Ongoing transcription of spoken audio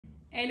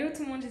Hello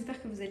tout le monde,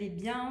 j'espère que vous allez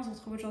bien. On se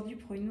retrouve aujourd'hui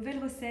pour une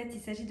nouvelle recette. Il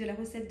s'agit de la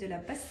recette de la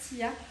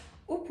pastilla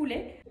au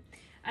poulet.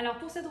 Alors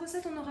pour cette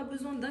recette, on aura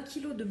besoin d'1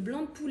 kg de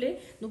blanc de poulet,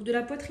 donc de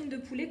la poitrine de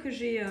poulet que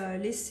j'ai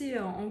laissée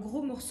en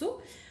gros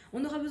morceaux.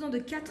 On aura besoin de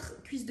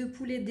 4 cuisses de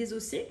poulet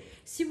désossées.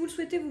 Si vous le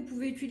souhaitez, vous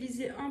pouvez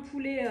utiliser un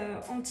poulet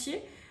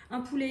entier, un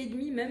poulet et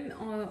demi même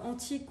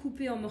entier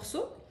coupé en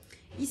morceaux.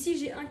 Ici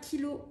j'ai 1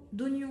 kg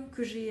d'oignons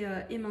que j'ai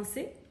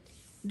émincés,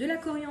 de la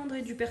coriandre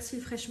et du persil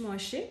fraîchement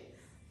haché.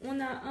 On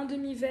a un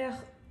demi-verre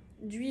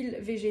d'huile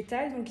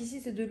végétale, donc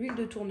ici c'est de l'huile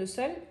de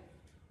tournesol,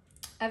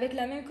 avec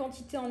la même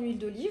quantité en huile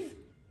d'olive,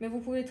 mais vous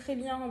pouvez très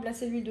bien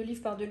remplacer l'huile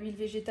d'olive par de l'huile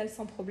végétale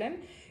sans problème.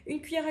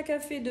 Une cuillère à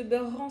café de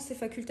beurre rance et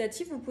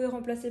facultatif, vous pouvez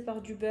remplacer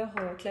par du beurre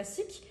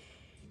classique.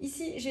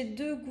 Ici j'ai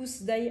 2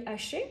 gousses d'ail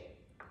haché.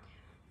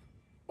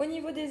 Au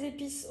niveau des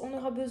épices, on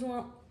aura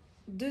besoin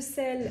de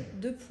sel,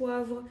 de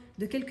poivre,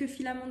 de quelques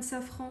filaments de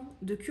safran,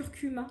 de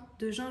curcuma,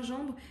 de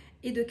gingembre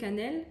et de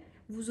cannelle.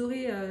 Vous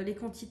aurez les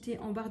quantités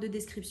en barre de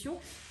description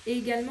et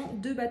également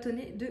 2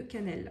 bâtonnets de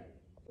cannelle.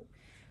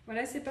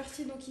 Voilà, c'est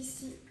parti. Donc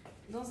ici,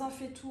 dans un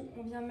faitout,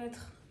 on vient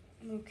mettre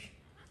donc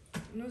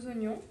nos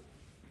oignons.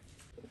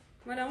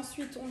 Voilà,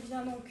 ensuite on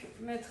vient donc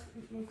mettre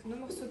nos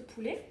morceaux de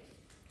poulet.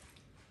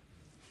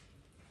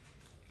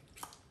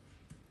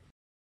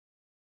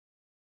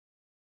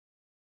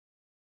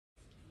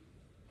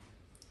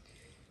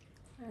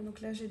 Voilà, donc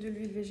là j'ai de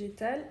l'huile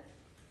végétale.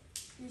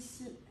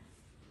 Ici,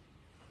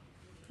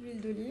 l'huile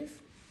d'olive.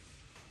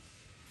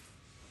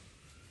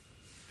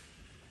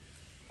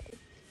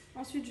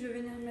 Ensuite, je vais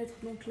venir mettre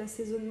donc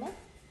l'assaisonnement.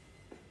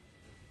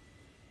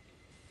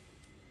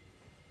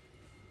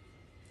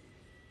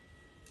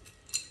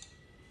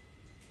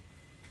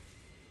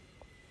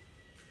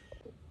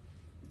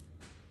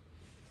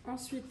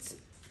 Ensuite,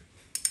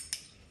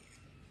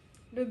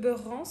 le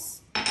beurre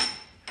rance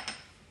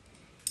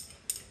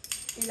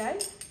et l'ail.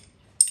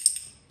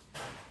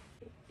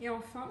 Et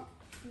enfin,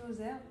 nos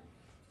herbes.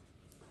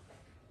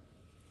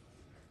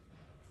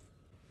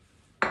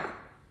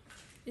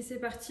 Et c'est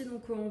parti,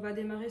 donc on va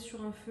démarrer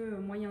sur un feu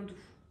moyen doux.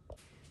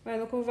 Voilà,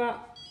 donc on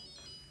va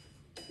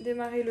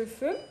démarrer le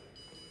feu.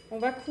 On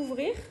va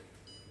couvrir.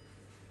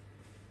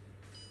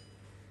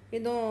 Et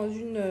dans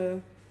une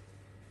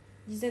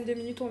dizaine de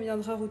minutes, on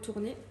viendra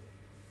retourner.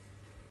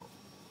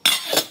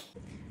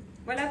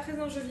 Voilà, à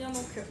présent, je viens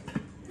donc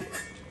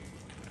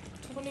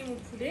tourner mon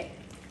poulet.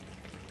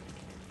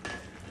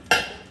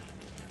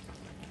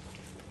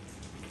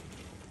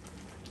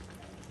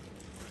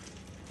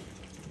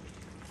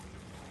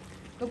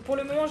 Donc pour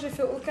le moment, j'ai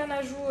fait aucun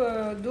ajout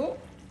d'eau.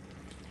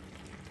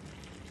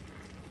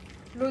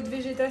 L'eau de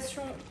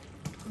végétation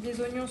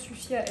des oignons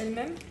suffit à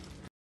elle-même.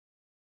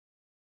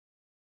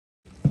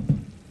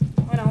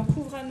 Voilà, on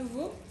couvre à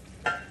nouveau.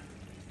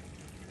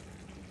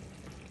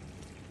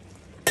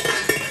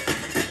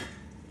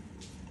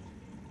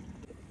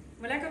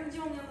 Voilà, comme dit,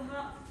 on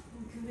viendra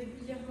donc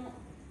régulièrement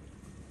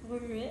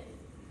remuer.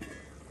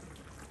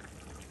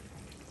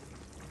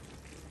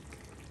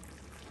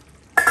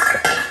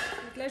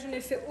 Donc là, je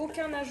n'ai fait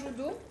aucun ajout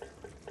d'eau.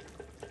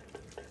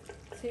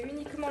 C'est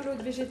uniquement l'eau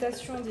de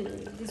végétation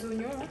des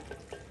oignons.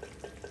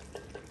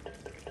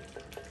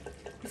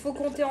 Il faut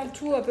compter en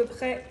tout à peu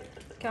près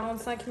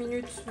 45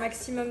 minutes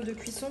maximum de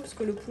cuisson parce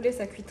que le poulet,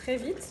 ça cuit très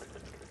vite.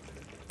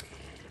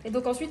 Et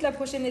donc ensuite, la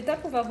prochaine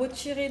étape, on va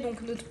retirer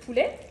donc notre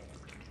poulet.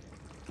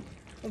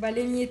 On va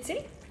l'émietter.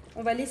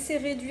 On va laisser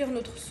réduire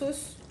notre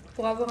sauce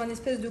pour avoir un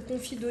espèce de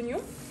confit d'oignon.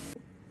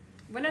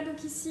 Voilà,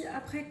 donc ici,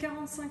 après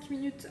 45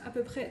 minutes à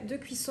peu près de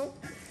cuisson,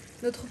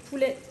 notre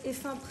poulet est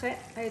fin prêt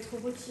à être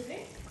retiré.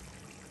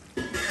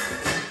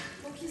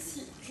 Donc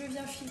ici, je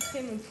viens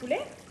filtrer mon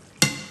poulet.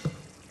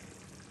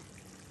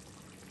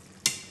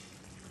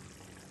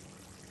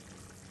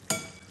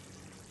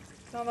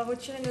 Là, on va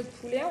retirer notre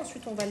poulet,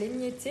 ensuite on va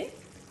l'émietter.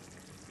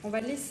 On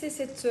va laisser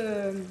cette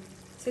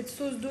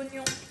sauce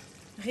d'oignon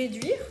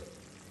réduire.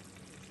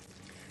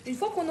 Une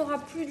fois qu'on n'aura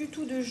plus du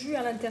tout de jus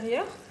à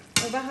l'intérieur,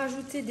 on va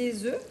rajouter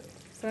des œufs.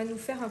 Ça va nous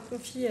faire un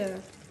confit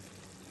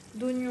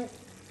d'oignons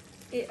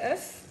et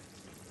œufs.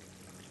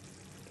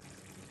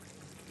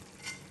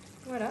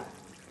 Voilà.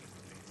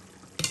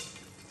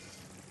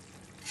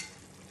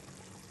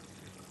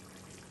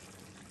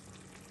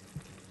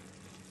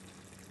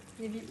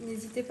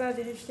 N'hésitez pas à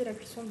vérifier la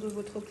cuisson de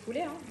votre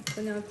poulet. Vous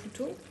prenez un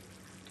couteau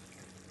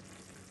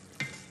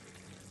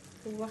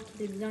pour voir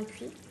qu'il est bien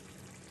cuit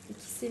et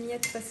qu'il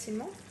s'émiette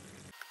facilement.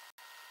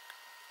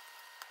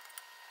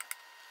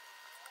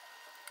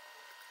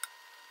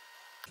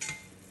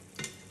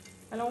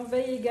 Alors on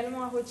veille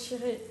également à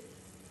retirer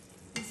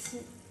ici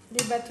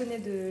les bâtonnets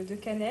de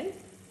cannelle.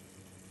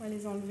 On va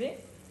les enlever.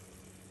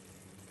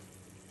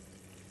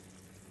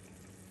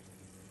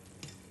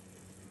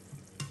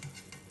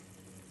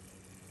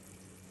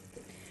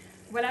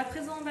 Voilà, à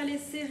présent on va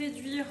laisser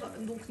réduire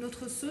donc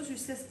notre sauce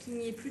jusqu'à ce qu'il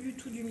n'y ait plus du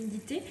tout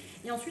d'humidité.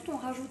 Et ensuite on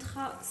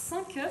rajoutera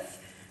 5 œufs,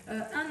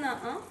 un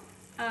à un,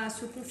 à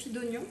ce confit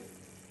d'oignon.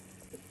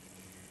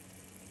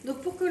 Donc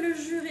pour que le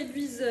jus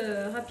réduise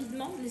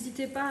rapidement,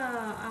 n'hésitez pas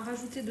à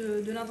rajouter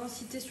de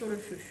l'intensité sur le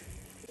feu.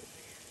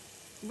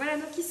 Voilà,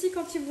 donc ici,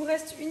 quand il vous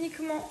reste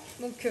uniquement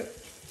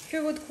que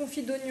votre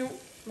confit d'oignon,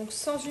 donc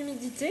sans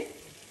humidité,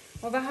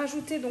 on va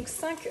rajouter donc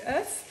 5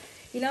 œufs.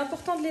 Il est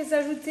important de les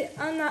ajouter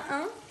un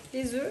à un,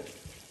 les œufs.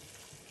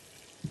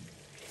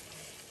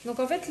 Donc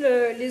en fait,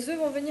 les œufs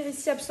vont venir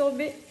ici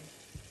absorber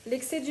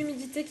l'excès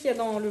d'humidité qu'il y a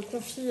dans le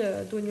confit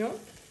d'oignon.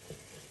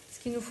 Ce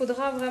qu'il nous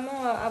faudra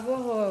vraiment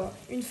avoir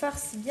une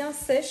farce bien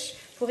sèche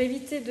pour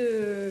éviter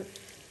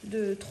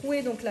de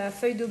trouer donc la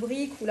feuille de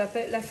brique ou la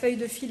feuille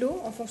de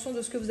filo en fonction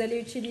de ce que vous allez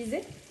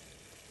utiliser.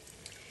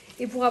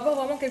 Et pour avoir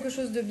vraiment quelque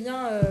chose de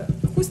bien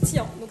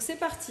croustillant. Donc c'est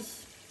parti.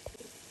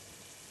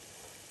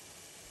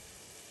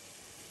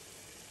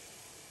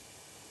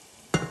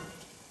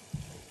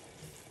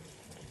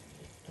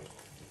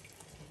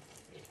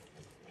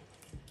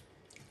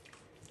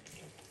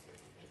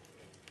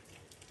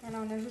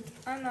 Voilà, on ajoute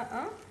un à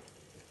un.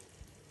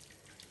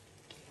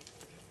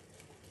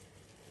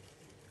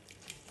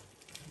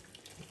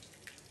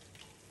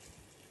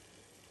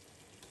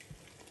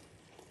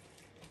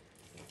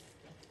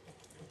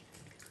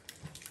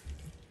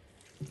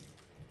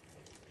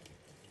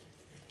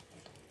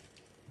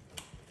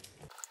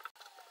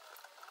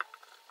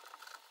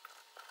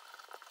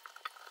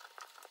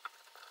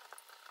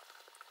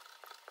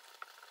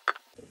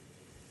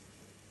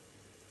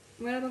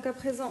 Voilà, donc à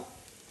présent,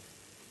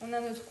 on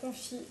a notre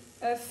confit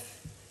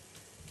œuf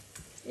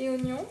et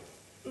oignon.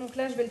 Donc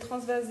là, je vais le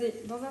transvaser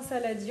dans un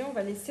saladier, on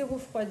va laisser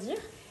refroidir.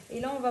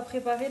 Et là, on va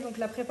préparer donc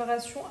la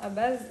préparation à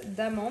base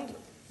d'amandes.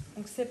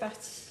 Donc c'est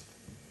parti.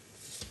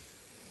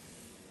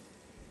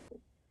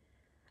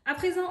 À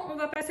présent, on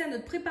va passer à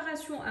notre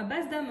préparation à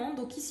base d'amandes.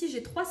 Donc ici,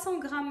 j'ai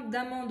 300 g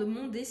d'amandes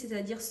mondées,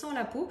 c'est-à-dire sans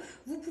la peau.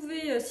 Vous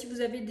pouvez, si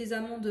vous avez des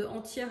amandes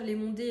entières, les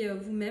monder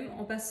vous-même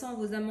en passant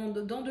vos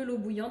amandes dans de l'eau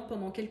bouillante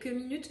pendant quelques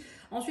minutes.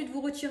 Ensuite,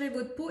 vous retirez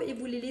votre peau et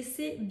vous les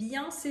laissez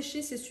bien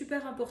sécher, c'est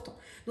super important.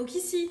 Donc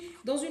ici,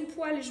 dans une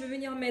poêle, je vais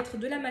venir mettre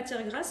de la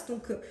matière grasse,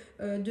 donc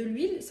de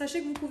l'huile.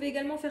 Sachez que vous pouvez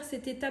également faire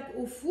cette étape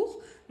au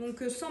four,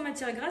 donc sans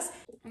matière grasse.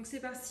 Donc c'est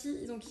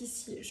parti. Donc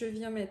ici, je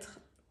viens mettre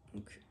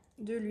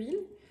de l'huile.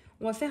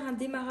 On va faire un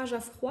démarrage à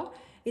froid,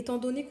 étant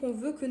donné qu'on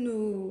veut que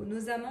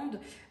nos amandes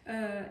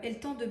aient le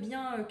temps de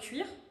bien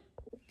cuire,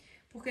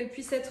 pour qu'elles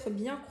puissent être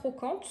bien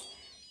croquantes.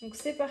 Donc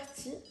c'est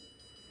parti.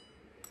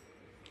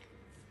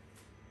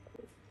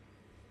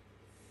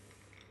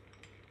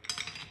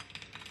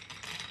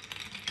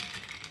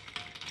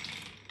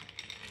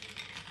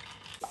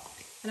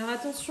 Alors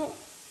attention,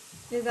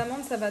 les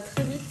amandes, ça va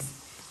très vite.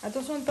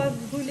 Attention de ne pas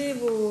brûler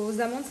vos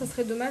amandes, ça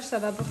serait dommage, ça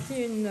va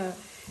apporter une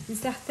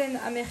certaine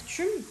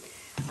amertume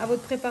à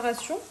votre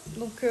préparation.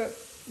 Donc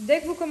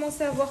dès que vous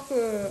commencez à voir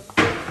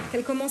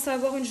qu'elles commencent à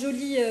avoir une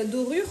jolie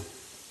dorure,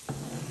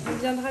 on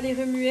viendra les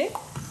remuer.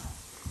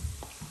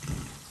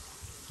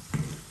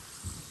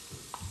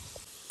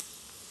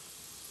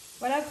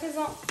 Voilà, à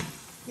présent,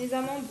 mes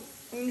amandes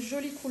ont une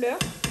jolie couleur.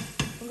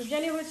 Donc je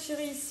viens les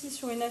retirer ici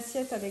sur une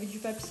assiette avec du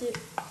papier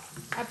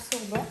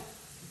absorbant.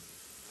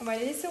 On va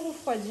les laisser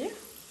refroidir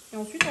et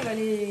ensuite on va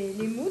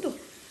les moudre.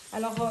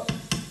 Alors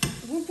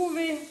vous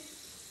pouvez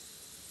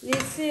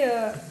laisser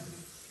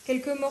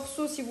quelques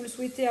morceaux si vous le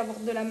souhaitez avoir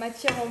de la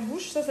matière en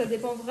bouche. Ça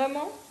dépend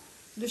vraiment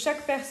de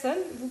chaque personne.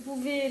 Vous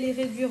pouvez les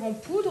réduire en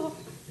poudre,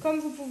 comme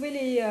vous pouvez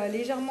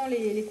légèrement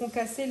les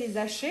concasser, les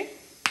hacher.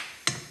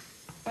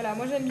 Voilà,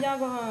 moi j'aime bien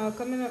avoir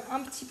quand même un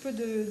petit peu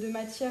de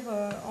matière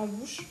en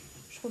bouche.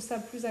 Je trouve ça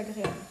plus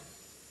agréable.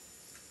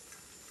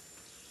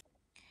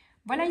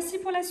 Voilà ici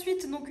pour la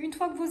suite, donc une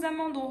fois que vos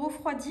amandes ont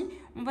refroidi,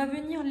 on va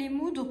venir les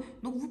moudre.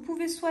 Donc vous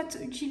pouvez soit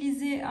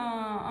utiliser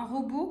un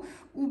robot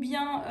ou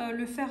bien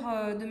le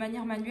faire de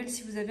manière manuelle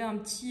si vous avez un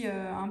petit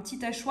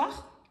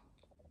hachoir.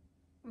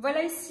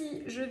 Voilà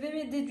ici, je vais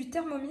m'aider du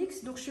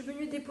Thermomix. Donc je suis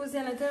venue déposer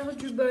à l'intérieur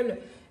du bol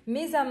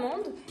mes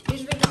amandes et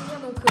je vais venir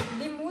donc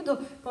les moudre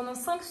pendant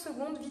 5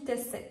 secondes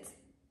vitesse 7.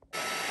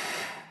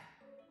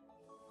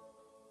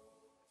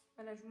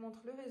 Voilà, je vous montre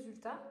le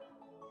résultat.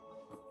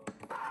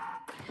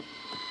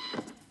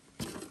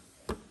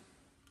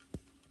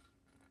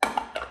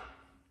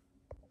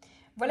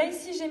 Voilà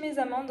ici j'ai mes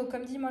amandes, donc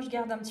comme dit moi je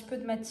garde un petit peu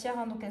de matière,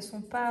 hein, donc elles ne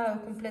sont pas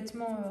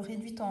complètement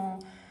réduites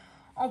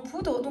en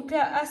poudre. Donc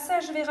là à ça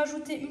je vais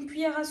rajouter une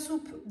cuillère à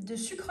soupe de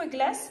sucre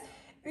glace,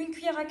 une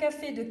cuillère à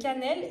café de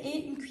cannelle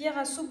et une cuillère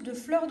à soupe de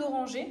fleurs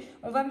d'oranger.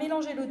 On va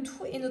mélanger le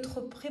tout et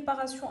notre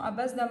préparation à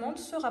base d'amandes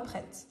sera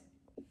prête.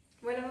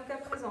 Voilà donc à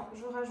présent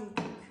je rajoute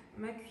donc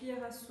ma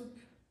cuillère à soupe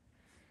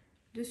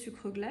de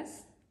sucre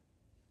glace.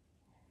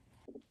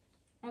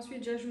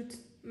 Ensuite j'ajoute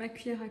ma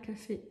cuillère à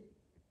café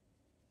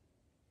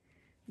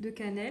de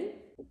cannelle.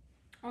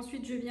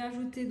 Ensuite, je viens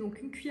ajouter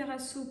donc une cuillère à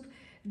soupe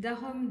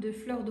d'arôme de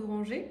fleurs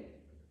d'oranger.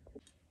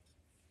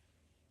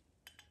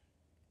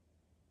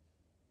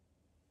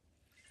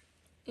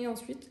 Et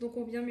ensuite, donc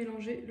on vient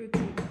mélanger le tout.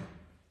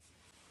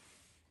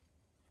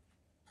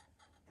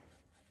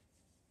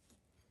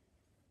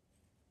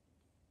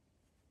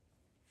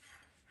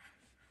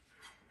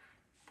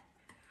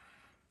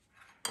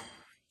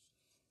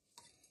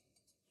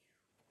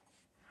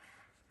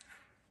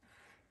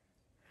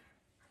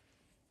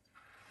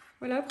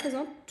 Voilà, à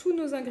présent, tous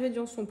nos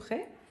ingrédients sont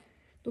prêts.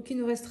 Donc, il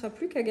ne nous restera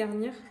plus qu'à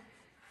garnir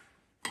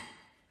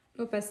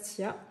nos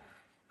pastillas.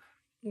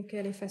 Donc,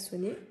 à les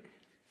façonner.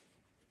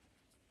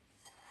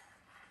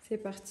 C'est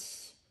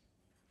parti.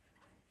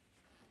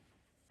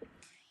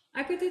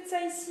 À côté de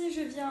ça, ici,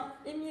 je viens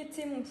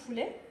émietter mon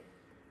poulet.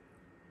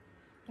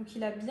 Donc,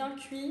 il a bien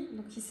cuit.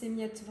 Donc, il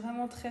s'émiette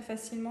vraiment très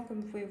facilement, comme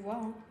vous pouvez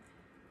voir.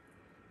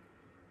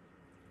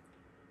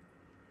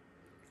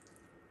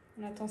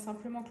 On attend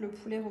simplement que le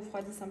poulet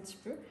refroidisse un petit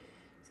peu.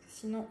 Parce que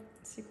sinon,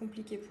 c'est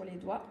compliqué pour les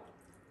doigts.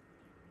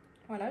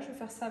 Voilà, je vais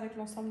faire ça avec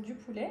l'ensemble du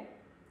poulet.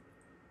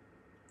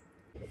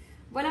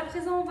 Voilà, à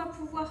présent, on va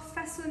pouvoir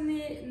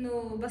façonner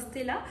nos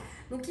pastillas.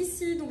 Donc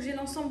ici, j'ai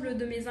l'ensemble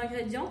de mes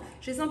ingrédients.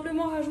 J'ai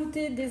simplement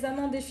rajouté des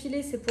amandes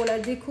effilées, c'est pour la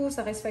déco,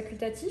 ça reste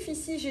facultatif.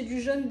 Ici, j'ai du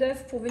jaune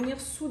d'œuf pour venir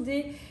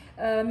souder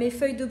mes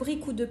feuilles de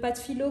briques ou de pâte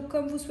philo.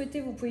 Comme vous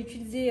souhaitez, vous pouvez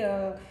utiliser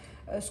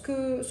ce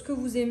que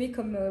vous aimez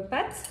comme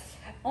pâte.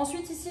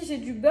 Ensuite, ici, j'ai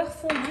du beurre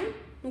fondu,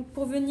 donc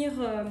pour venir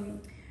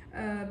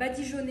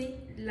badigeonner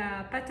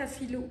la pâte à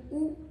philo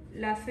ou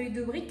la feuille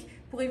de brique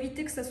pour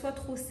éviter que ça soit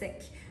trop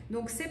sec.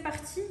 Donc c'est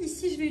parti.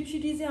 Ici, je vais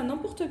utiliser un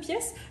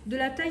emporte-pièce de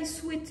la taille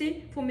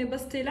souhaitée pour mes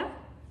pastillas.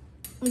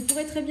 On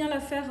pourrait très bien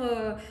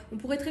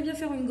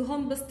faire une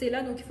grande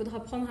pastilla, donc il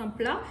faudra prendre un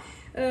plat.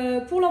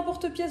 Pour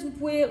l'emporte-pièce, vous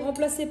pouvez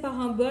remplacer par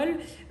un bol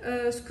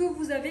ce que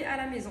vous avez à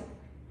la maison.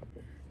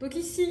 Donc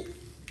ici,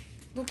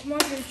 moi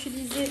je vais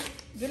utiliser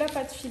de la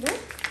pâte philo.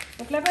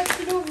 Donc la pâte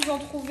philo, vous en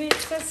trouvez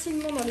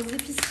facilement dans les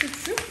épiceries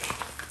turques.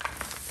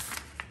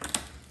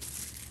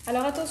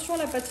 Alors attention,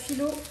 la pâte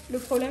philo, le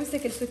problème c'est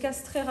qu'elle se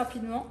casse très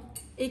rapidement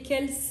et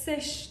qu'elle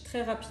sèche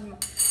très rapidement.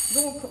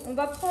 Donc on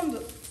va prendre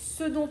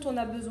ce dont on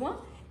a besoin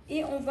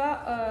et on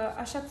va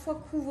à chaque fois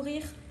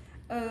couvrir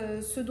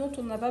ce dont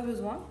on n'a pas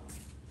besoin.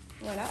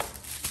 Voilà.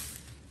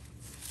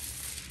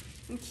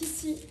 Donc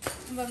ici,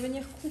 on va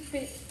venir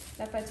couper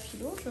la pâte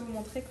philo. Je vais vous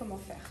montrer comment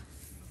faire.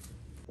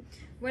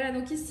 Voilà,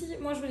 donc ici,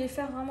 moi je vais les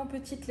faire vraiment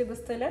petites les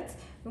bostelettes.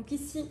 Donc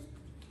ici,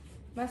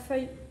 ma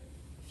feuille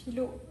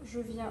philo,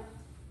 je viens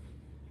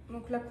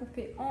donc la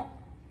couper en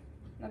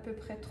à peu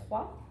près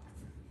 3.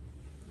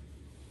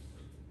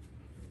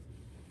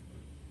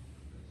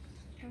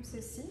 Comme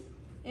ceci.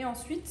 Et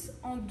ensuite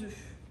en 2.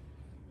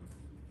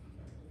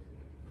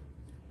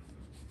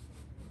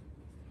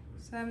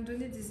 Ça va me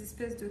donner des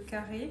espèces de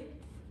carrés.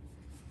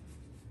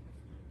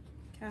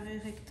 Carrés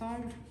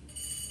rectangles.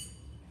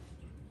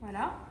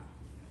 Voilà.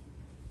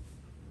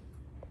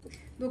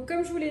 Donc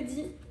comme je vous l'ai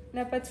dit,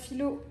 la pâte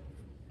philo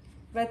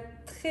va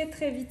très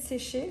très vite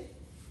sécher.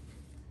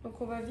 Donc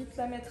on va vite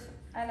la mettre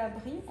à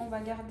l'abri. On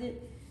va garder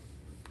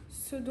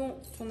ce dont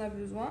on a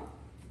besoin.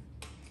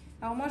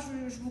 Alors moi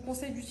je vous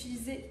conseille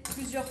d'utiliser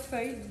plusieurs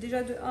feuilles.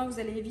 Déjà de 1, vous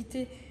allez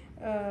éviter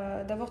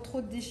d'avoir trop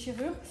de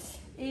déchirures.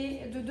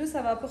 Et de 2,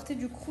 ça va apporter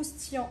du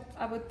croustillant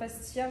à votre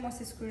pastilla. Moi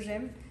c'est ce que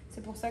j'aime.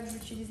 C'est pour ça que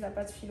j'utilise la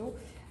pâte philo.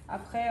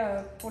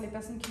 Après, pour les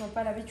personnes qui n'ont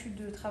pas l'habitude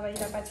de travailler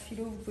la pâte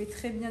philo, vous pouvez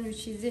très bien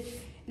utiliser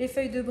les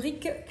feuilles de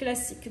briques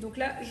classiques. Donc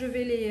là, je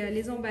vais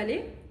les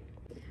emballer.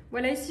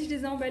 Voilà, ici, je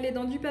les ai emballées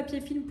dans du papier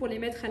film pour les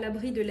mettre à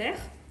l'abri de l'air.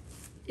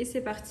 Et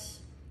c'est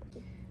parti.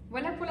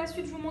 Voilà, pour la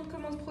suite, je vous montre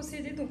comment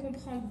procéder. Donc, on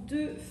prend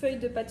 2 feuilles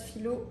de pâte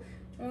philo.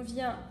 On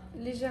vient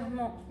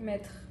légèrement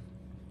mettre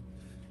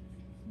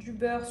du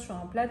beurre sur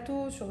un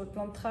plateau, sur votre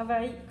plan de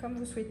travail, comme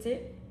vous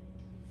souhaitez.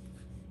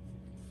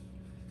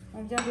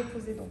 On vient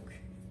déposer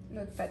donc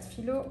notre pâte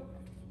philo.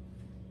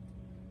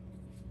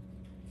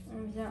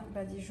 On vient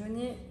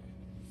badigeonner.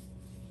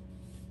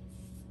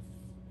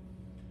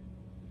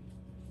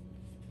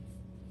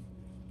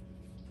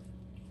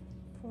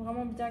 Il faut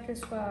vraiment bien qu'elle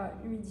soit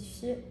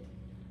humidifiée.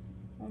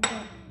 On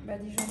vient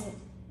badigeonner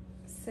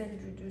celle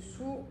du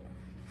dessous.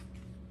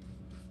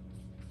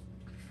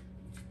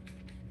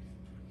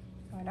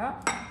 Voilà.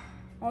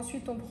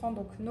 Ensuite, on prend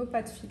donc nos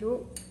pâtes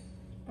philo.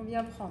 On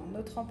vient prendre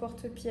notre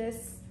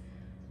emporte-pièce.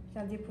 On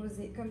vient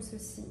déposer comme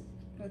ceci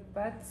notre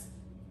pâte.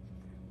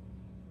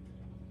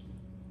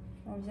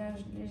 On vient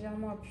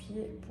légèrement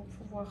appuyer pour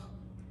pouvoir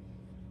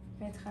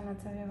mettre à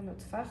l'intérieur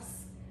notre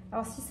farce.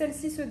 Alors si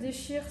celle-ci se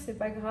déchire, c'est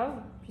pas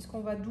grave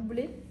puisqu'on va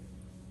doubler.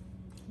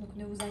 Donc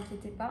ne vous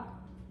inquiétez pas.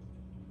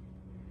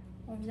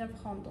 On vient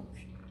prendre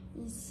donc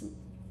ici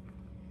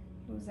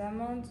nos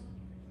amandes.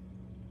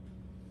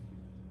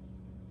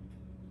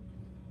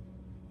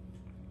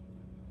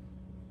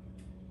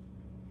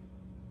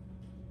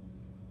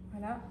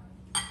 Voilà.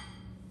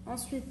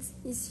 Ensuite,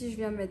 ici, je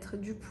viens mettre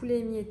du poulet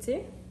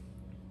émietté.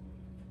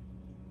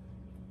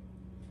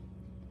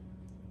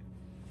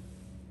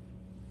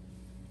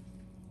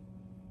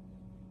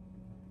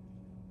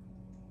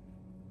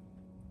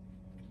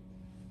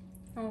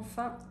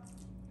 Enfin,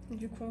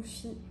 du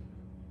confit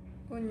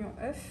oignon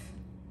œuf.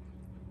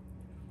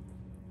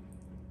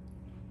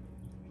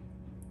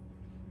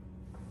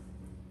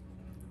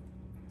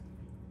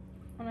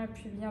 On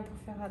appuie bien pour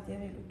faire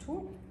adhérer le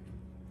tout.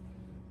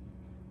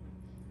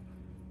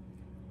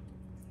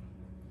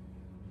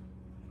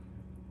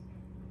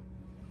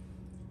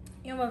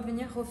 Et on va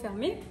venir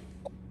refermer.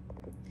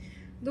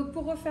 Donc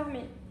pour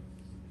refermer,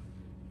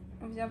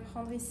 on vient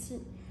prendre ici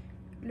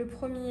le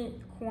premier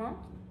coin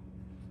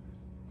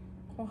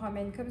qu'on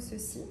ramène comme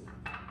ceci.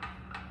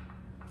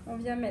 On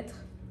vient mettre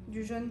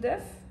du jaune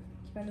d'œuf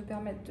qui va nous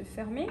permettre de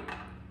fermer.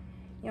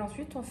 Et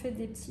ensuite, on fait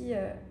des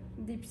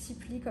petits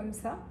plis comme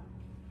ça.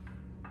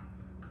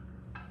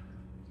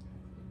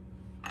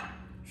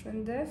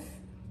 Jaune d'œuf,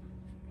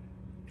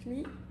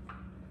 pli,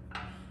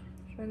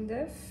 jaune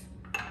d'œuf,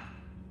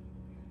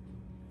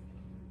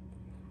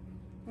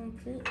 on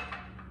plie,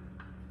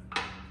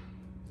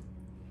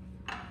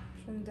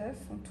 jaune d'œuf,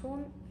 on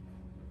tourne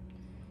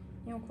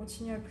et on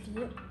continue à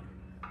plier.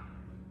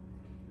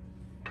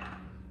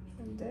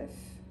 Jaune d'œuf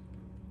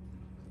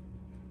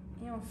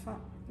et enfin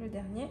le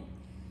dernier.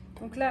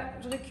 Donc là,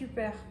 je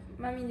récupère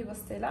ma mini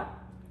pastilla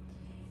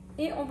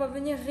et on va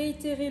venir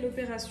réitérer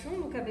l'opération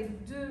donc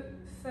avec 2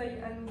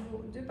 feuilles à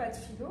nouveau de pâte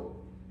philo.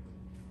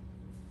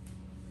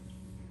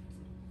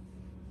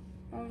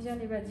 On vient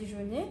les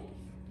badigeonner,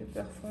 le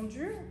beurre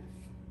fondu,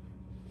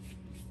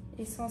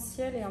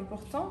 essentiel et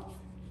important.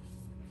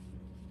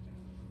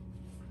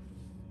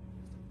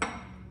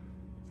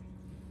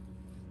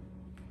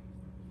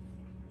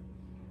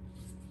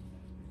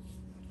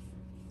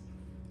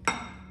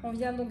 On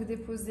vient donc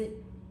déposer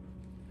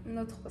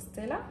notre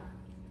pastilla.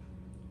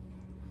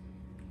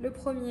 Le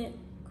premier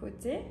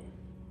côté,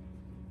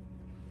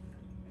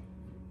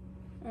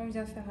 on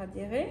vient faire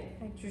adhérer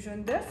avec du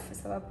jaune d'œuf.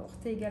 Ça va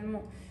apporter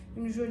également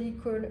une jolie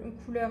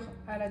couleur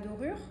à la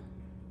dorure.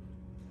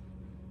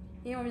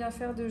 Et on vient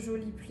faire de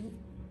jolis plis.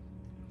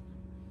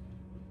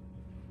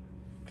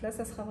 Donc là,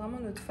 ça sera vraiment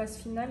notre phase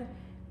finale.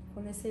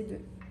 On essaie de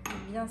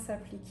bien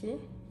s'appliquer.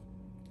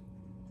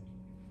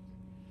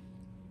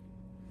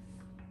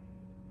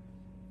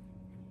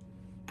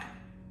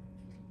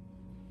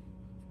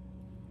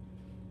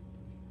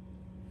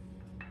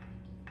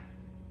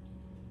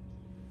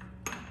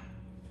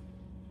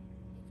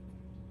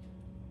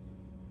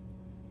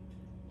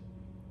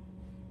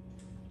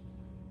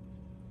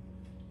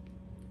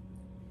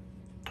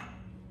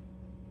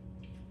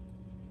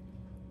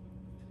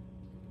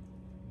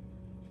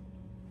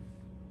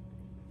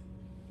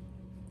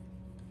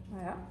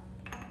 Voilà.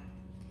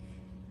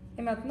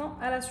 Et maintenant,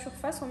 à la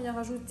surface, on vient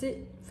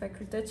rajouter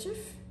facultatif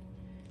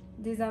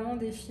des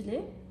amandes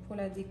effilées pour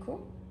la déco.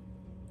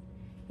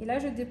 Et là,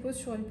 je dépose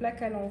sur une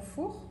plaque allant au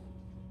four,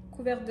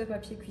 couverte de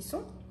papier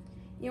cuisson,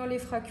 et on les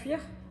fera cuire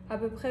à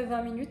peu près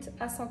 20 minutes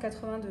à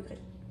 180 degrés.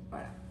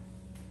 Voilà.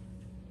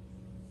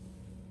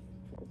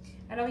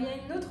 Alors, il y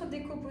a une autre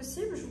déco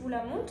possible, je vous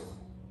la montre.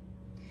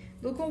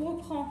 Donc, on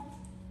reprend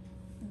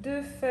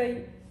 2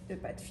 feuilles de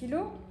pâte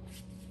philo.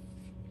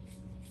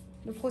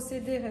 Le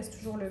procédé reste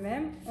toujours le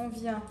même. On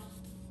vient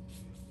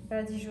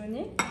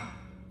badigeonner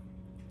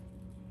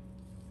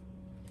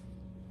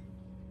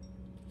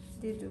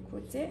des 2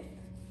 côtés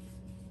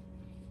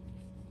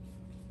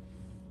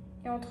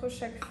et entre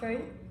chaque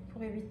feuille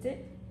pour éviter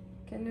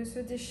qu'elle ne se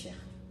déchire.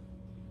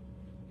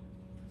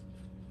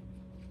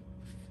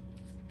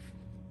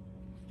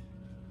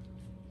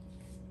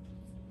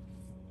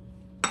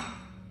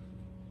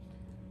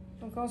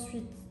 Donc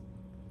ensuite,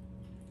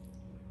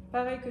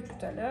 pareil que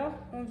tout à l'heure,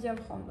 on vient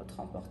prendre notre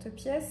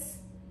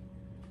emporte-pièce.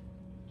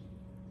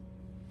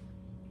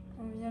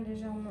 On vient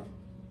légèrement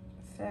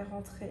faire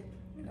rentrer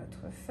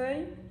notre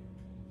feuille.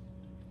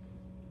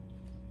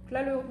 Donc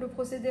là, le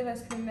procédé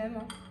reste le même.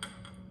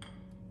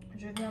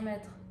 Je viens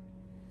mettre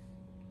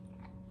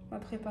ma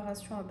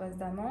préparation à base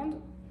d'amandes.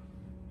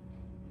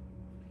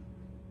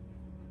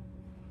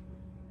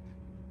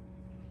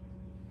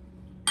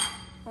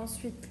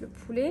 Ensuite, le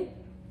poulet.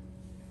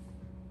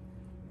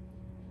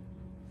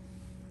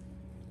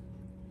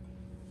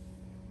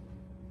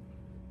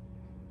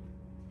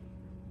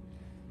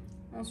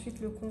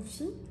 Ensuite, le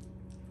confit.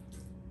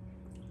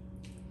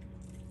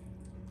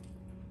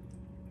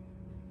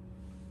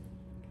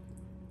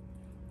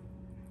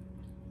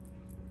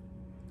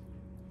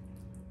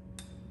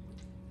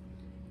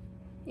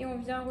 Et on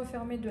vient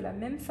refermer de la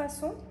même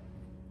façon.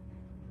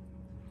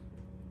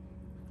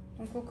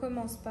 Donc, on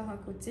commence par un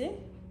côté.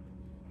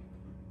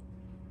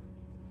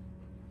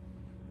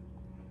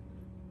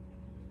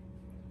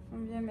 On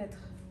vient mettre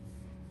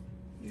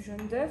du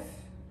jaune d'œuf.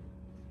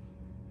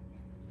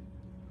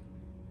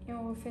 Et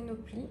on refait nos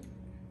plis.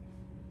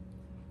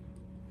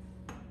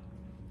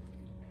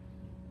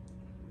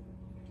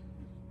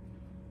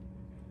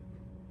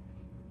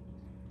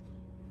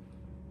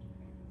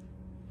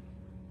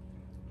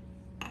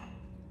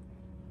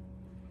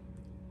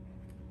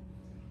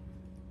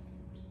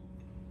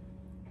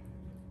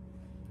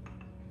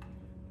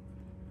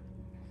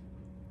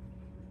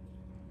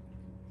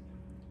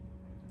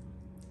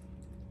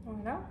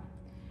 Voilà.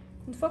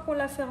 Une fois qu'on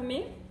l'a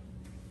fermé,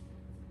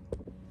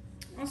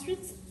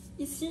 ensuite,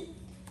 ici,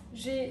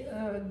 j'ai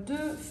 2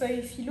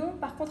 feuilles philo.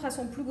 Par contre, elles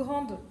sont plus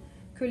grandes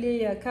que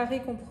les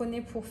carrés qu'on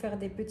prenait pour faire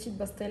des petites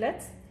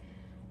pastelettes.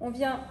 On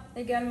vient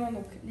également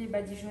donc les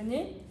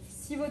badigeonner.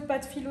 Si votre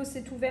pâte philo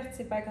s'est ouverte,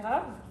 c'est pas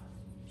grave,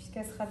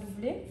 puisqu'elle sera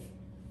doublée.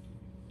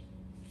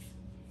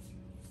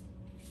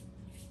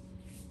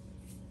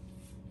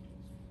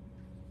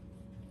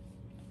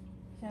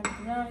 On vient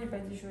viens bien les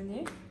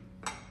badigeonner.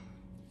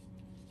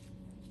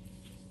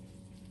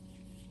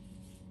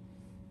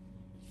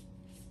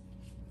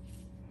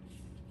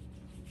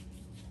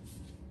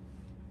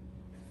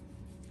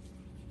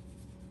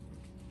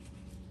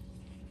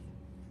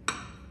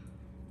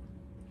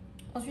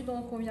 Ensuite,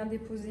 donc, on vient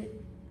déposer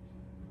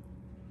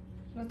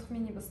notre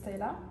mini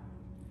pastilla.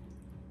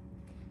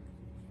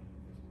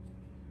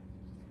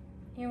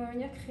 Et on va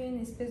venir créer une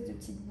espèce de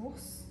petite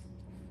bourse.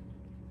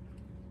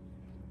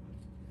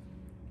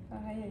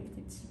 Pareil avec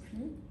des petits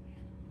plis.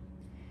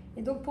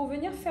 Et donc pour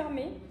venir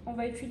fermer, on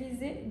va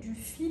utiliser du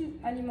fil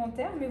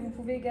alimentaire, mais vous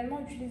pouvez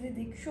également utiliser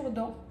des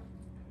cure-dents.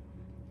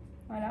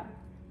 Voilà.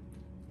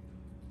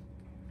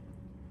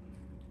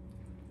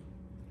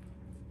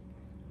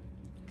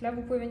 Donc là,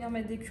 vous pouvez venir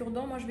mettre des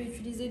cure-dents. Moi, je vais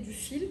utiliser du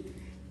fil.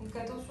 Donc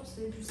attention,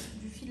 c'est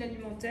du fil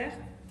alimentaire,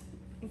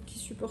 donc, qui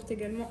supporte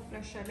également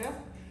la chaleur.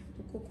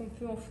 Donc on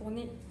peut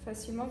enfourner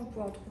facilement. Vous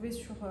pouvez en trouver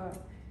sur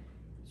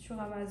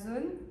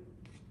Amazon.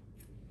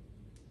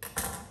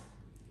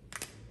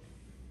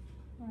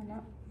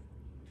 Voilà.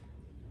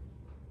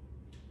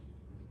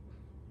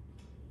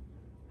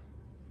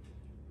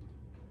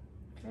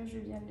 Donc là, je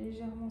viens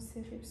légèrement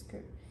serrer parce que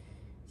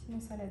sinon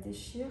ça la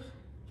déchire.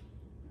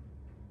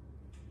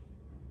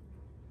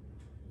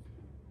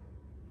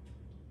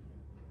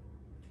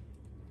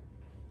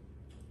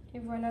 Et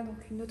voilà donc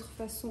une autre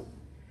façon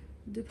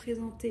de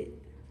présenter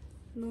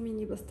nos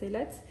mini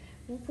pastillettes.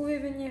 Vous pouvez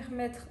venir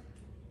mettre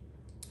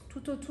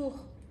tout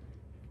autour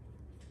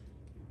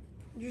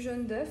du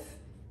jaune d'œuf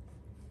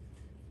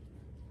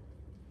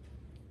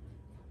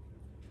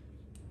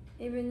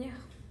et venir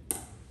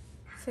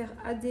faire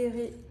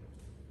adhérer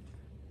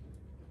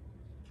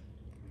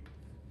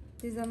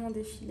des amandes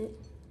effilées.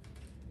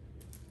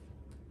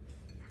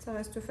 Ça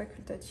reste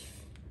facultatif.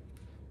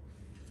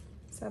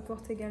 Ça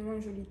apporte également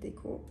une jolie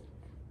déco.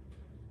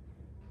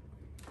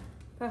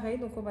 Pareil,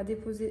 donc on va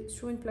déposer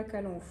sur une plaque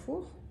allant au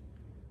four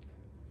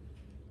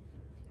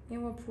et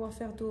on va pouvoir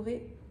faire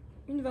dorer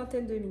une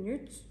vingtaine de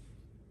minutes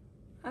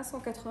à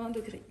 180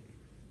 degrés.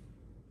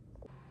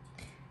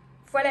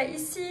 Voilà,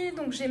 ici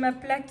donc j'ai ma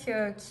plaque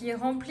qui est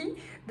remplie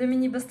de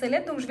mini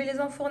pastillettes, donc je vais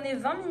les enfourner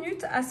 20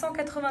 minutes à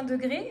 180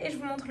 degrés et je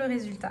vous montre le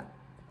résultat.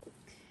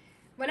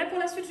 Voilà, pour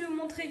la suite je vais vous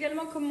montrer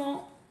également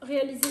comment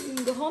réaliser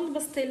une grande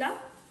pastilla.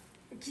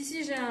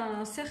 Ici j'ai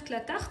un cercle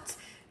à tarte,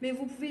 mais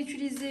vous pouvez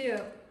utiliser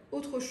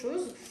autre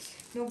chose.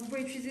 Donc vous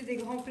pouvez utiliser des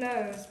grands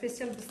plats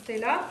spécial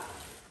pastilla.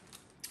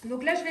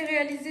 Donc là je vais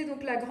réaliser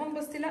donc la grande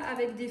pastilla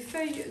avec des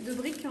feuilles de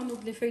briques, hein,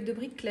 donc les feuilles de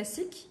briques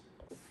classiques.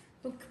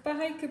 Donc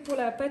pareil que pour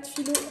la pâte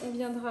filo, on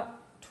viendra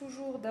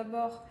toujours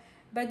d'abord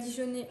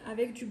badigeonner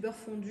avec du beurre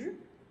fondu.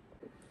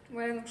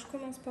 Voilà, donc je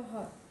commence par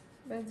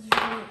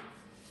badigeonner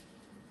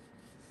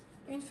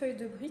une feuille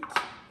de brique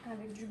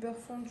avec du beurre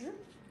fondu.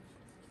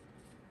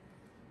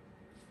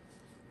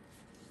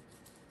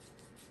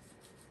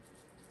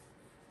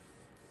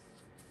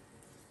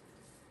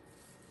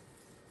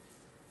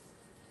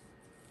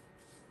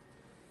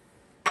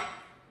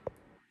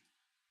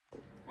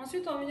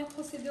 Ensuite, on va venir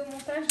procéder au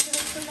montage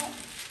directement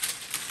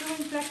sur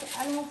une plaque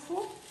allant au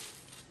four.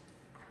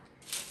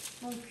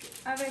 Donc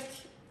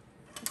avec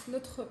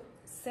notre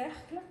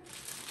cercle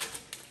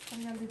qu'on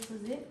vient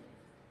déposer.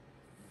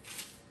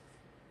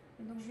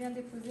 Et donc je viens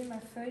déposer ma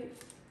feuille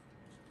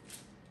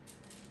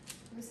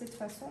de cette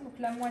façon. Donc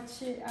la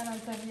moitié à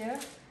l'intérieur,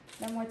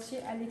 la moitié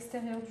à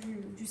l'extérieur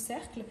du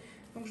cercle.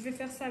 Donc je vais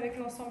faire ça avec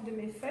l'ensemble de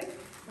mes feuilles.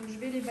 Donc je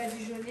vais les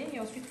badigeonner et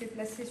ensuite les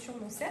placer sur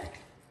mon cercle.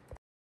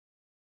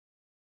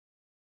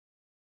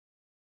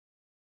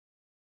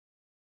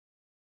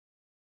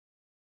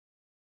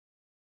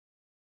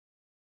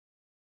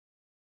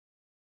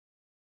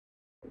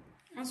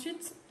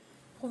 Ensuite,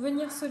 pour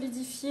venir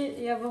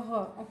solidifier et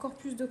avoir encore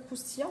plus de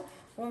croustillant,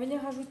 on va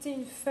venir ajouter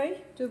une feuille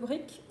de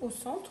brique au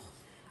centre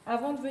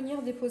avant de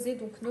venir déposer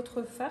donc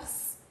notre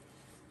farce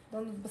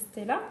dans notre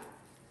pastilla.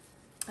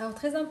 Alors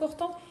très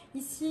important,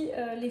 ici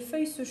les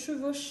feuilles se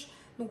chevauchent,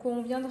 donc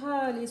on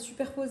viendra les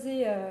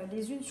superposer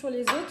les unes sur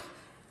les autres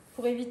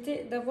pour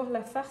éviter d'avoir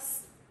la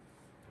farce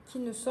qui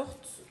ne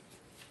sorte.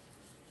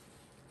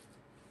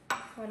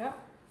 Voilà,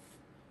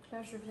 donc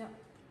là je viens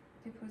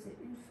déposer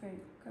une feuille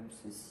comme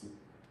ceci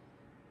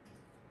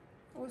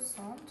au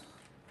centre,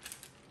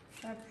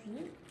 j'appuie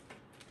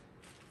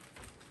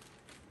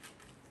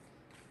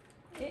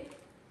et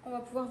on va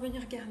pouvoir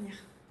venir garnir.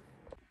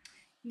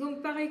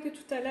 Donc pareil que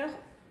tout à l'heure,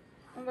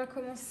 on va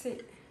commencer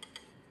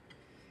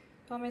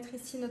par mettre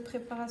ici notre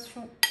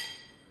préparation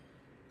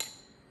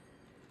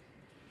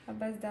à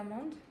base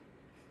d'amandes.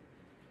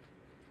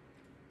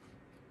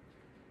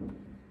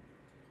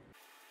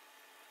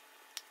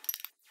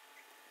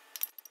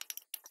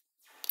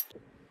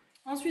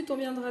 Ensuite, on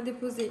viendra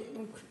déposer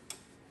donc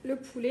le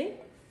poulet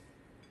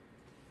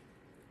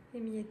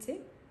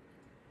émietté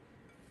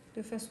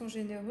de façon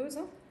généreuse.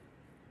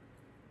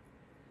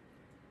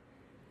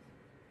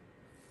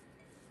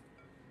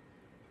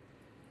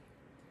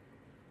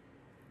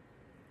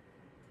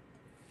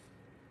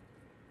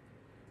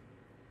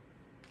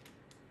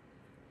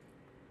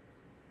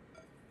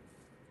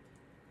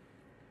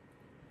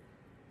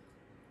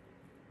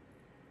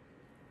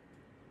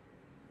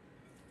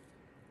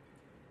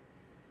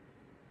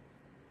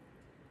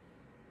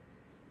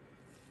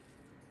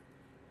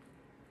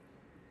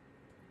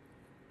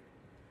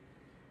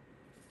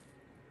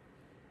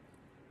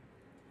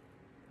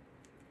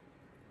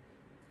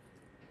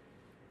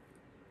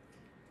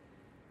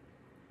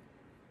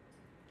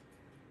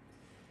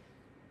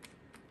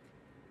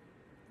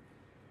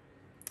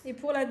 Et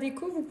pour la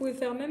déco, vous pouvez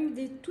faire même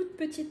des toutes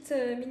petites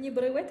mini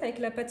brouettes avec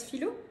la pâte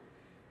philo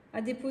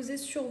à déposer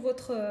sur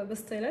votre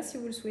pastilla si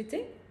vous le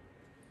souhaitez.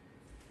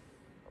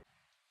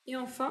 Et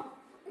enfin,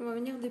 on va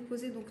venir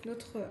déposer donc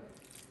notre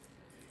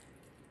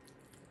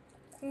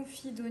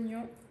confit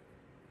d'oignon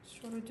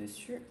sur le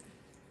dessus.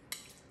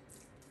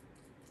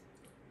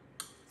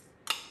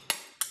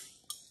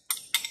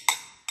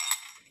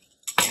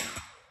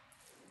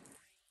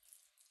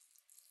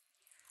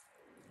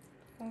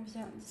 On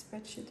vient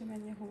dispatcher de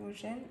manière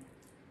homogène.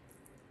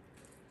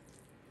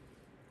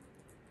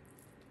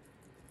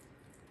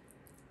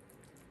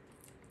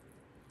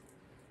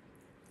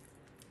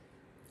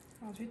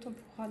 Ensuite, on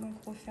pourra donc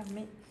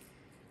refermer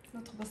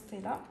notre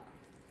pastilla.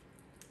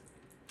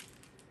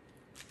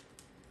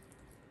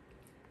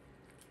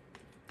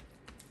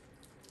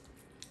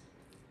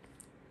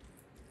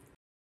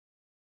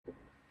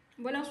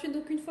 Voilà, ensuite,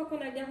 donc une fois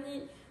qu'on a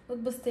garni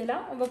notre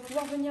pastilla, on va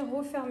pouvoir venir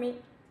refermer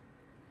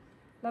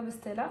la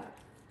pastilla.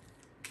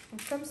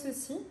 Donc comme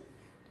ceci. Donc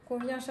on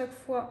vient à chaque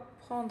fois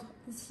prendre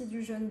ici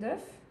du jaune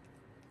d'œuf.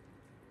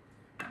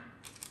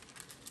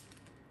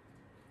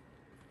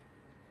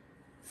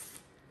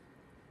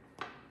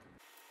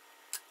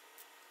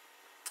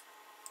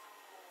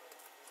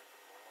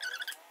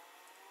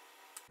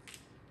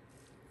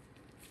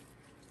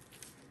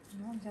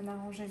 On vient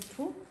arranger le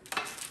tout.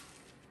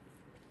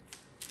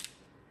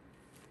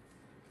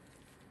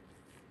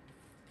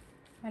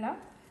 Voilà.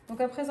 Donc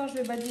à présent, je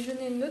vais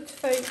badigeonner une autre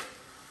feuille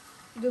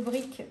de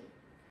briques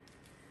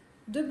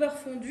de beurre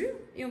fondu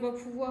et on va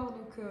pouvoir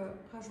donc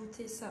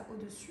rajouter ça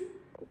au-dessus.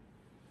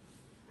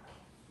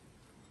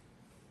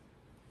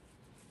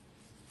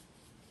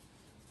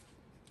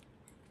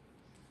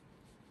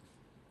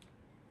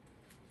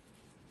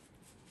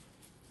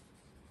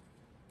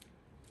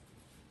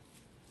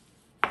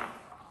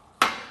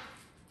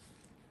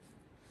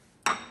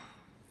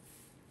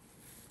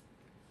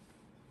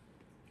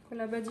 On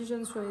la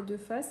badigeonne sur les deux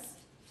faces.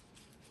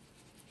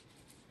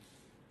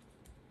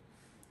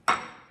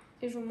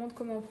 Et je vous montre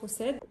comment on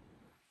procède.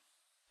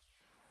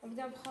 On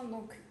vient prendre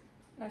donc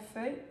la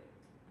feuille.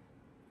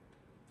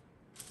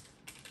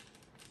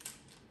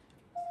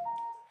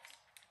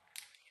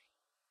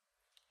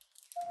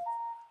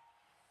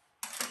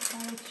 On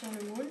retire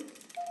le moule.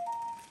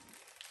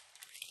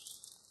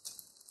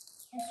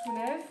 On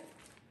soulève.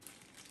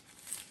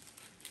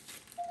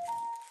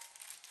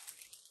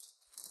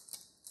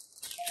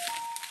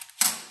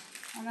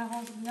 On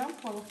arrange bien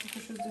pour avoir quelque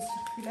chose de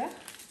circulaire.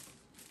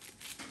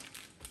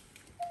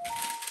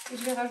 Et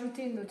je vais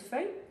rajouter une autre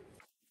feuille.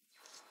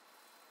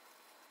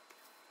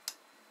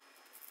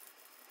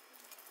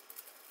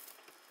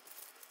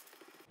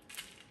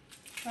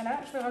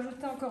 Voilà, je vais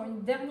rajouter encore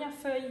une dernière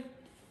feuille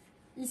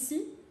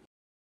ici.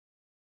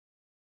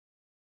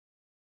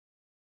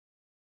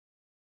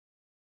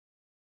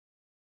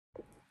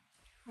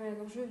 Voilà,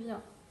 donc je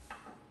viens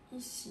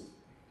ici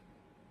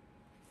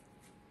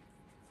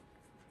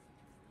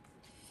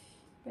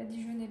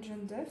badigeonner de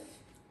jaune d'œuf.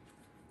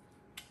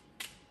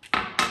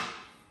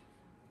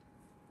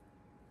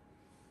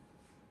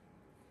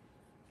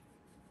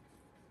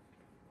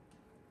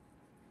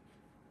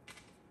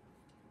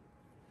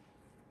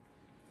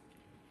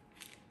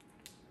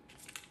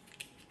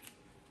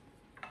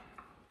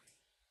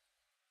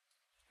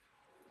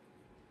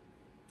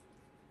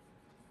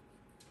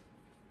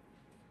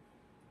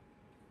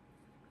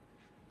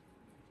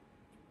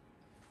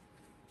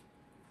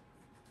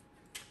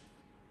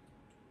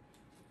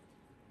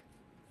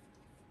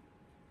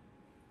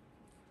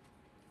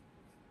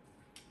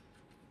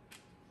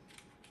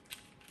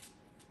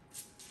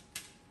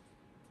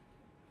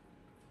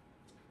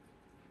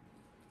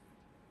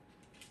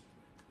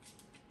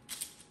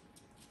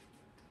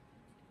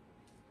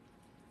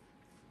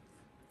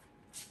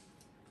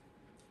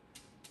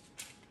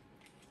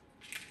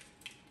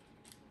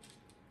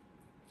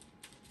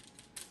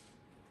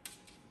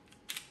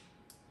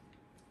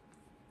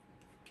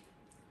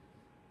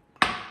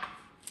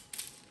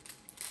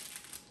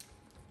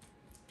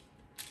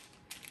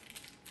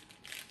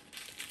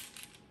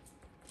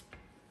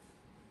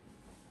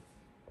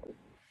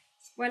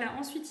 Voilà,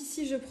 ensuite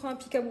ici je prends un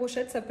pic à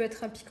brochette, ça peut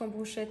être un pic en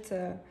brochette,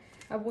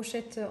 à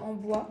brochette en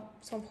bois,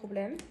 sans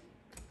problème.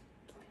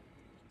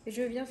 Et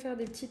je viens faire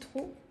des petits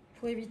trous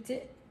pour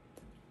éviter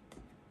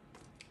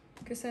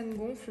que ça ne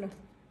gonfle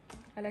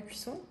à la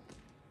cuisson.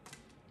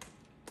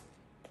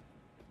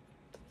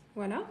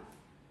 Voilà.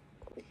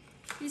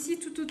 Ici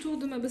tout autour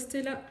de ma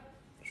pastilla,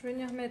 je vais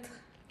venir mettre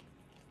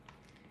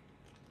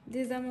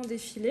des amandes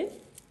effilées.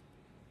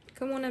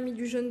 Comme on a mis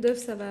du jaune d'œuf,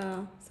 ça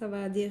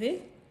va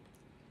adhérer.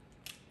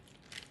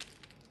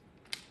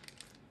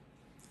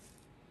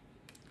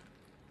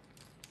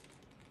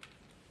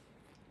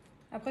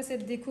 Après,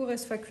 cette déco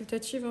reste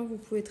facultative, hein. Vous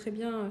pouvez très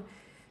bien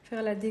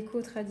faire la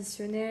déco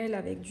traditionnelle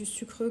avec du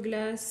sucre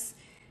glace,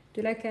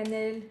 de la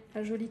cannelle,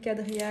 un joli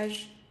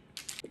quadrillage.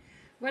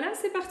 Voilà,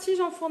 c'est parti,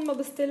 j'enfourne ma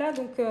pastilla,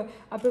 donc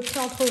à peu près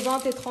entre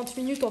 20 et 30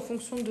 minutes en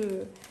fonction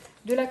de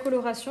la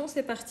coloration.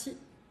 C'est parti.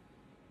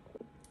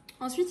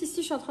 Ensuite, ici,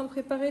 je suis en train de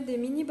préparer des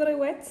mini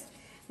brouettes.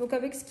 Donc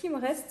avec ce qui me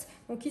reste,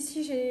 donc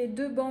ici j'ai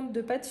 2 bandes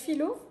de pâte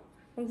philo.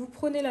 Donc vous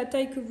prenez la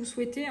taille que vous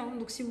souhaitez, hein.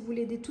 Donc si vous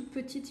voulez des toutes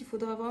petites, il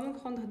faudra vraiment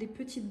prendre des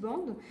petites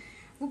bandes.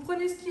 Vous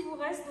prenez ce qui vous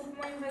reste, donc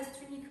moi il me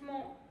reste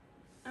uniquement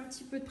un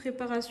petit peu de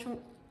préparation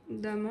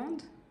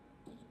d'amandes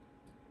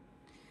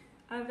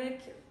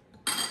avec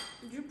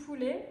du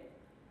poulet.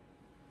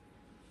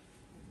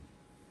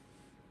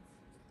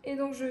 Et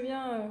donc je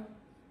viens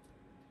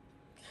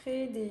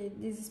créer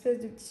des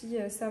espèces de petits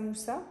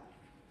samoussas,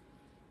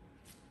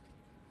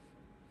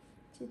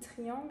 petits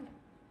triangles.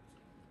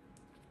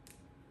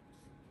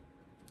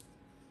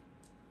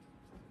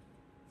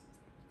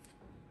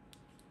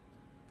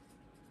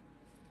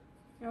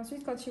 Et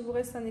ensuite, quand il vous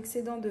reste un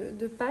excédent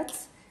de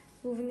pâte,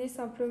 vous venez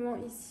simplement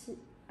ici,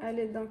 à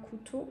l'aide d'un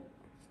couteau,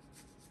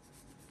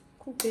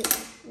 couper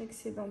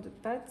l'excédent de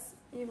pâte.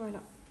 Et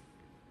voilà.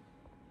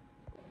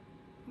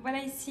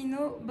 Voilà ici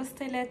nos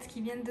bostelettes qui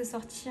viennent de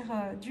sortir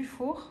du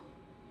four.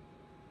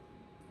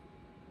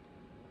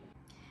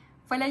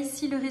 Voilà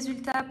ici le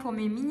résultat pour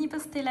mes mini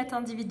bostelettes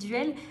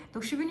individuelles.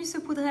 Donc je suis venue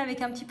saupoudrer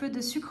avec un petit peu de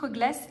sucre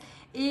glace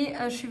et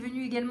je suis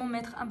venue également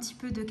mettre un petit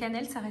peu de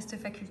cannelle, ça reste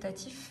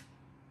facultatif.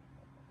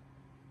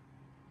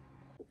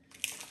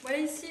 Voilà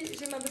ici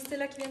j'ai ma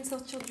bostella qui vient de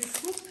sortir du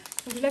four.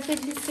 Donc je la fais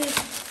glisser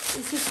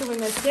ici sur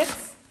une assiette.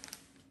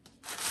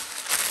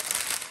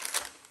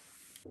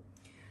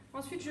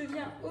 Ensuite, je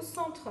viens au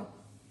centre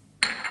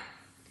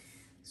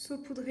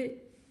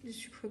saupoudrer du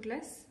sucre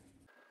glace.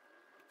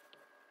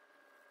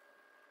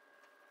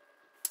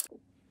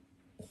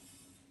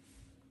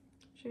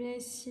 Je viens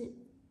ici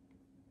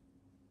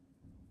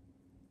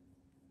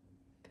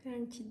faire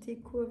une petite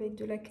déco avec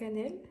de la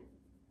cannelle.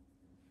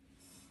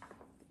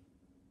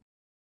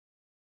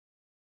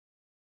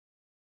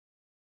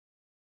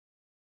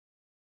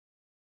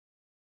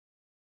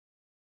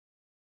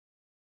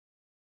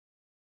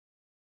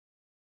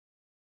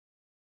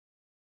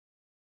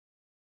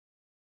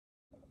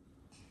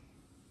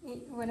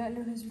 Et voilà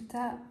le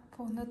résultat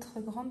pour notre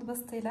grande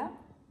bostella.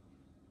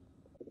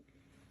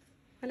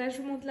 Voilà,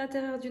 je vous montre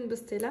l'intérieur d'une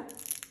bostella.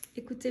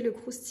 Écoutez le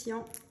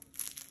croustillant.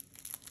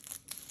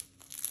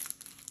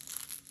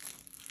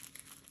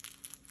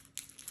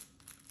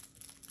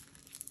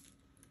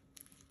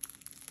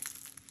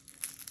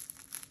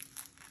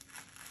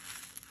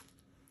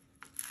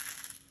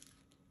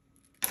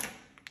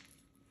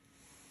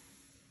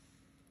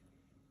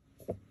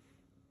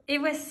 Et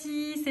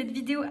voici, cette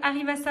vidéo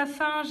arrive à sa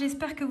fin.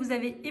 J'espère que vous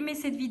avez aimé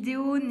cette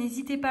vidéo.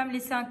 N'hésitez pas à me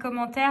laisser un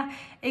commentaire.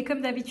 Et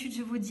comme d'habitude,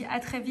 je vous dis à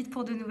très vite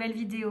pour de nouvelles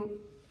vidéos.